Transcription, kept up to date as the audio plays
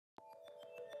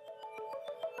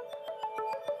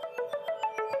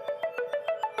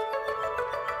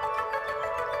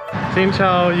Xin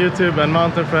chào YouTube and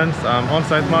mountain friends, I'm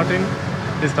on-site Martin.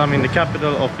 This time in the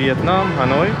capital of Vietnam,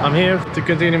 Hanoi. I'm here to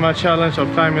continue my challenge of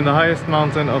climbing the highest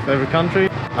mountain of every country.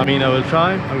 I mean, I will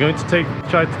try. I'm going to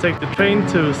try to take the train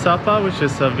to Sapa, which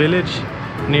is a village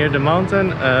near the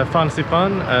mountain,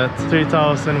 Fansipan, at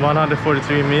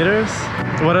 3,143 meters.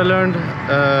 What I learned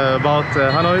about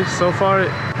Hanoi so far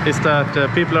is that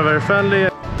people are very friendly.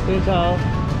 Xin chào.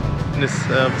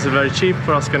 It's very cheap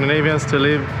for us Scandinavians to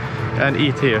live and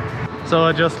eat here. So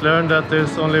I just learned that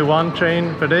there's only one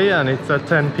train per day and it's at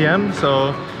 10 p.m.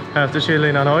 So I have to chill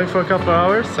in Hanoi for a couple of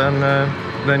hours and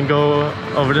then go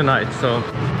over the night. So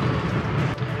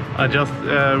I just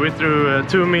withdrew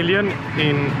 2 million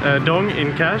in dong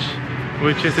in cash,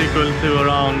 which is equal to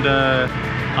around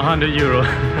 100 euro.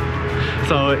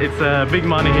 So it's big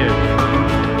money here.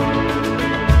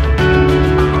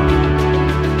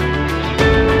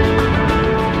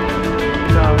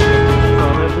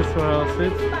 This is where I'll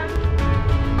sit.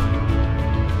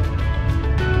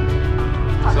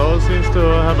 So it seems to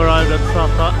have arrived at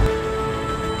Sapa.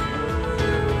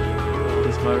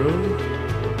 This is my room.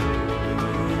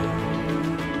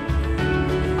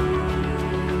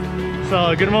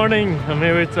 So good morning, I'm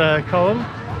here with Colin.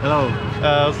 Hello.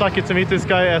 I was lucky to meet this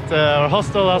guy at our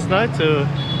hostel last night to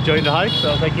join the hike,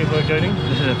 so thank you for joining.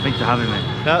 Thanks for having me.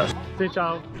 Yeah. Xin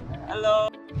chào. Hello.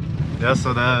 Yeah,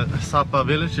 so the Sapa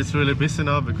village is really busy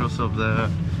now because of the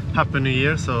Happy New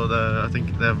Year, so I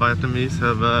think the Vietnamese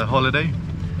have a holiday.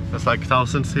 There's like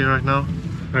thousands here right now.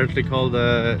 Apparently called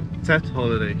the Tet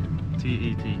holiday,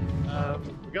 T-E-T.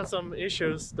 We got some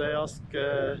issues. They ask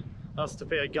us to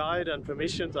pay a guide and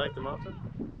permission to hike the mountain.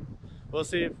 We'll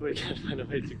see if we can find a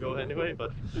way to go anyway,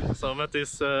 but so I met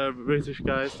these British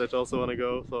guys that also want to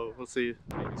go, so we'll see.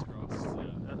 Fingers crossed,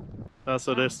 yeah.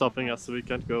 So they're stopping us so we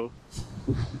can't go.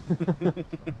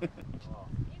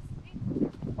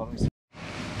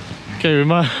 Okay, we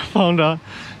might found a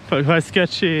quite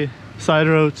sketchy side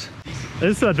road.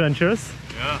 It's adventurous.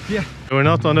 Yeah. We're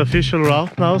not on the official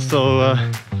route now, so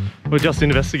we're just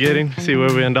investigating, see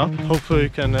where we end up. Hopefully we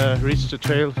can reach the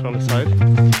trail from the side.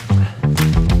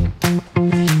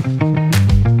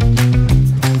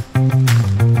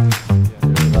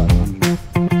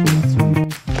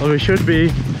 Well, we should be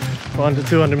 100 to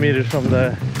 200 meters from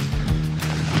the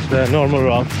normal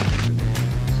route.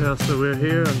 Yeah, so we're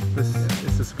here and this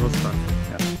is the spot.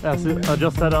 Yeah, so I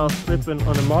just had a slip on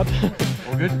the mud.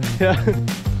 All good? Yeah.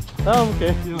 Oh,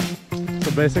 okay. Yeah.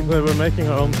 So basically we're making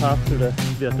our own path through the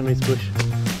Vietnamese bush.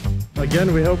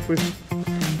 Again, we hope we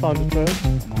found the trail.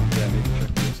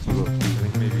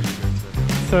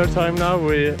 Third time now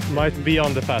we might be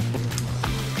on the path.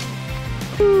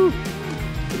 Woo!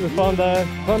 We found the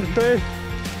trail.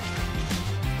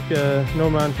 No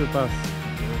man should pass.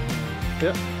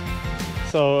 Yeah.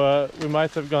 So we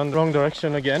might have gone wrong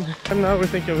direction again. And now we're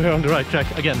thinking we're on the right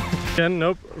track again. Again,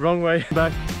 nope, wrong way.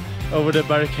 Back over the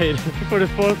barricade. For the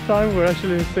fourth time we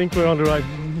actually think we're on the right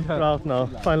route now,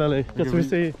 finally. Because we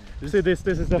see this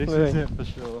is definitely... This is it for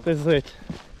sure. This is it.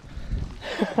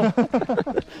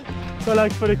 So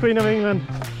like for the Queen of England,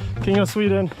 King of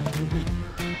Sweden.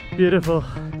 Beautiful.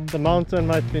 The mountain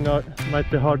might be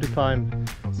hard to climb,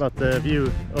 but the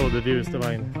view is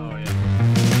divine. Oh yeah.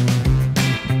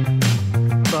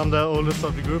 So I'm the oldest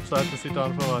of the group, so I have to sit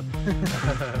down for a while.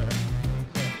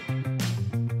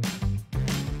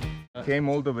 Came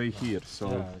all the way here,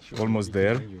 so almost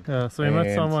there. Yeah, so we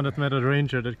met someone that met a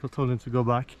ranger that told him to go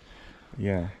back.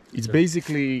 Yeah, it's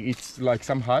basically, it's like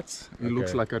some huts. It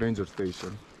looks like a ranger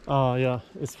station. Oh yeah,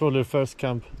 it's probably the first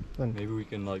camp. Then. Maybe we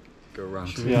can like go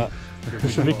around. Yeah, you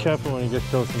should be careful when you get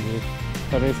close to me.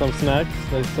 Having some snacks.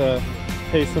 There's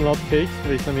hazelnut cakes,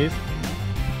 Vietnamese.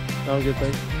 No good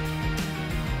thing.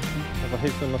 Have a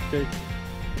hazelnut cake.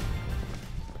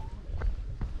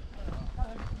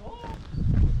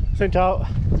 Xin chào.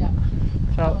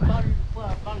 Ciao.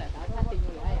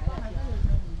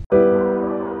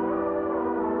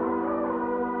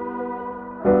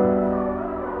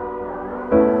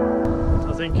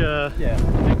 I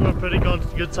think we're pretty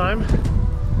good time.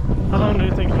 How long do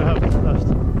you think we have left?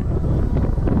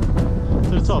 To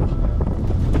the top?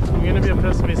 I'm gonna be a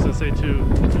pessimist and say 2.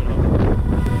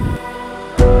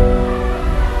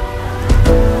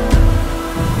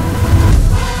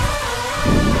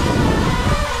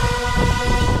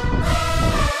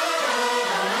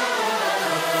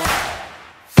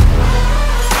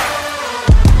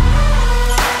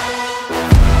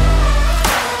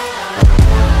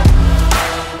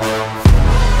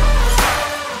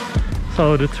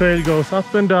 So the trail goes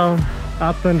up and down,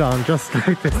 just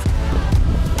like this.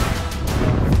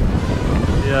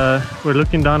 Yeah, we're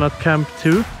looking down at Camp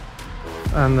 2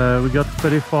 and we got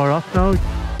pretty far up now.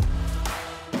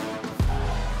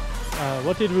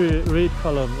 What did we read,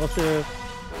 Colin?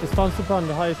 Is Fansipan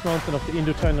the highest mountain of the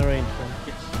Indochina range?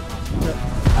 Yes. Yeah.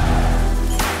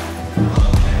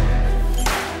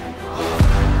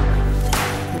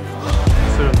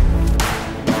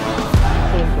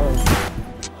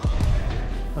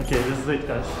 Okay, this is it,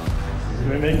 guys. If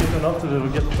we make it or not, we will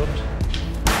get dropped.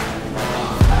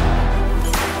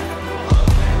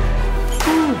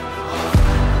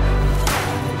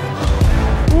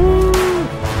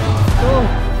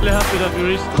 Really happy that we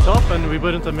reached the top, and we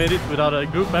wouldn't have made it without a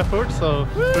group effort, so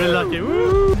really lucky.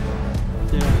 Woo!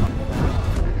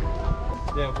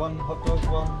 Yeah, one hot dog,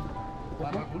 one.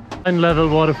 9-level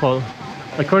waterfall.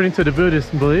 According to the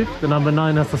Buddhist belief, the number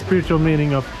 9 has a spiritual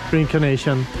meaning of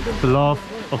reincarnation, the law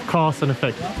of cause and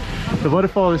effect. The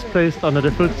waterfall is placed under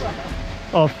the foot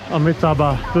of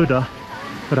Amitabha Buddha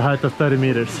with a height of 30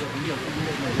 meters,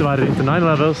 divided into 9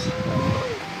 levels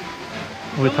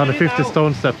with 150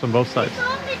 stone steps on both sides.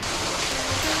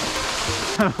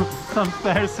 Some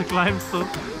stairs to climb still,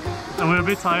 and we're a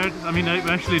bit tired. I mean,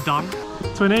 we're actually done.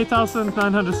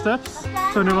 28,900 steps,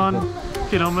 21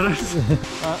 kilometers.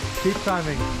 Keep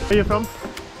climbing. Where are you from?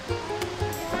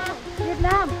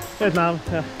 Vietnam. Vietnam,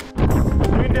 yeah.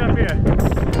 Windy up here.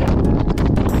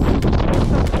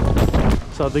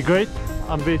 So the great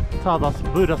Amitabha's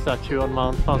Buddha statue on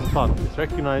Mount Fansipan is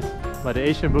recognized by the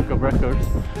Asian Book of Records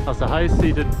as the highest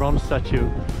seated bronze statue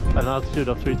at an altitude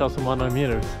of 3,100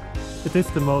 meters. It is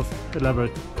the most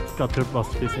elaborate sculpture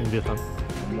masterpiece in Vietnam.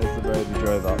 And there's the road we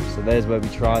drove up. So there's where we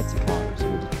tried to climb. So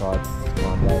we tried to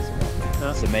climb there. So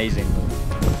it's amazing.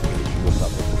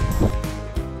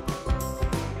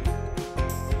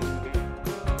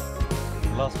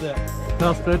 Last bit.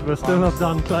 Last bit, we're still not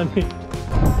done climbing.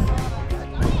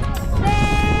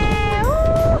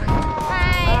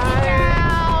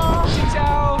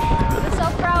 I'm so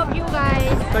proud of you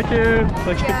guys. Thank you.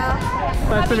 Thank you.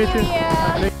 Nice to meet you.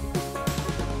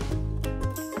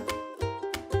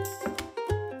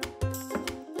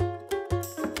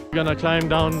 We're gonna climb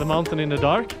down the mountain in the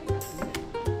dark.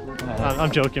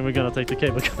 I'm joking, we're gonna take the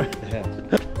cable car.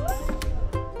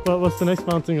 Yeah. What's the next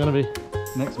mountain gonna be?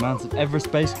 Next mountain,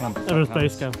 Everest Base Camp. Everest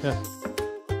Base Camp, yeah.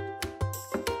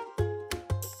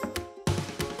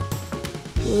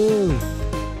 Ooh.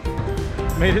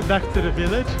 Made it back to the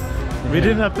village. We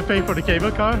didn't have to pay for the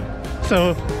cable car,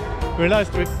 so we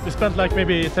realized we spent like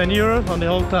maybe 10 euro on the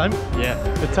whole time. Yeah.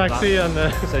 The taxi and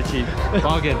so cheap.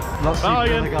 Bargain. Not cheap.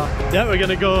 Bargain. Yeah, we're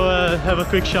gonna go have a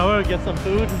quick shower, get some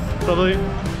food, probably.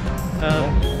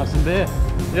 Have some beer.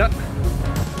 Yeah.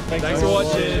 Thanks for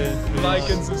watching. Like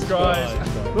and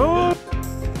subscribe. Woo!